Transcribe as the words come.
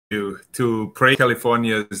you to Pray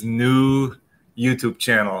California's new YouTube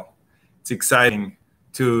channel. It's exciting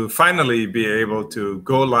to finally be able to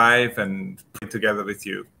go live and pray together with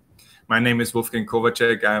you. My name is Wolfgang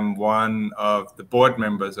Kovacek. I'm one of the board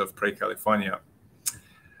members of Pray California.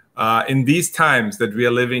 In these times that we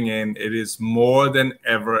are living in, it is more than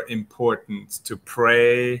ever important to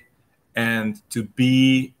pray and to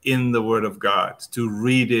be in the Word of God, to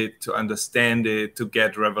read it, to understand it, to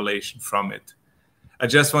get revelation from it. I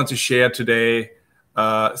just want to share today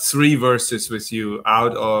 3 verses with you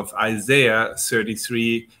out of Isaiah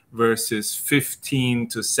 33, verses 15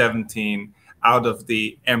 to 17, out of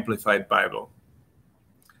the Amplified Bible.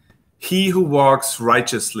 He who walks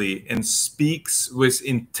righteously and speaks with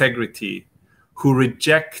integrity, who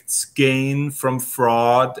rejects gain from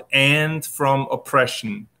fraud and from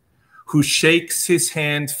oppression, who shakes his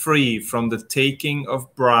hand free from the taking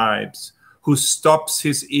of bribes, who stops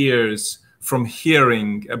his ears from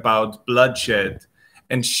hearing about bloodshed,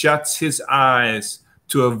 and shuts his eyes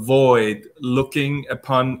to avoid looking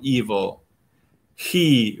upon evil.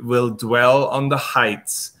 He will dwell on the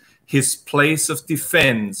heights. His place of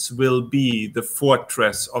defense will be the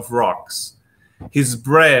fortress of rocks. His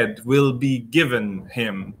bread will be given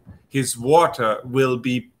him. His water will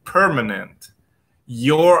be permanent.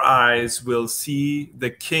 Your eyes will see the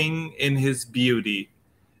King in his beauty.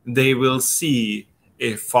 They will see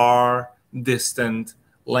a far distant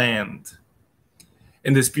land.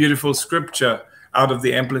 In this beautiful scripture out of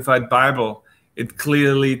the Amplified Bible, it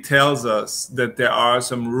clearly tells us that there are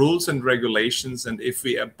some rules and regulations, and if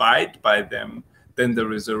we abide by them, then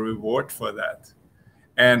there is a reward for that.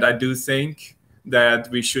 And I do think that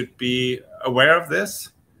we should be aware of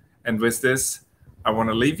this. And with this, I want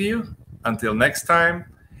to leave you until next time.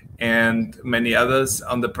 And many others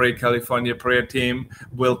on the Pray California prayer team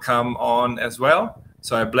will come on as well.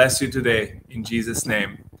 So I bless you today in Jesus'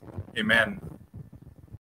 name. Amen.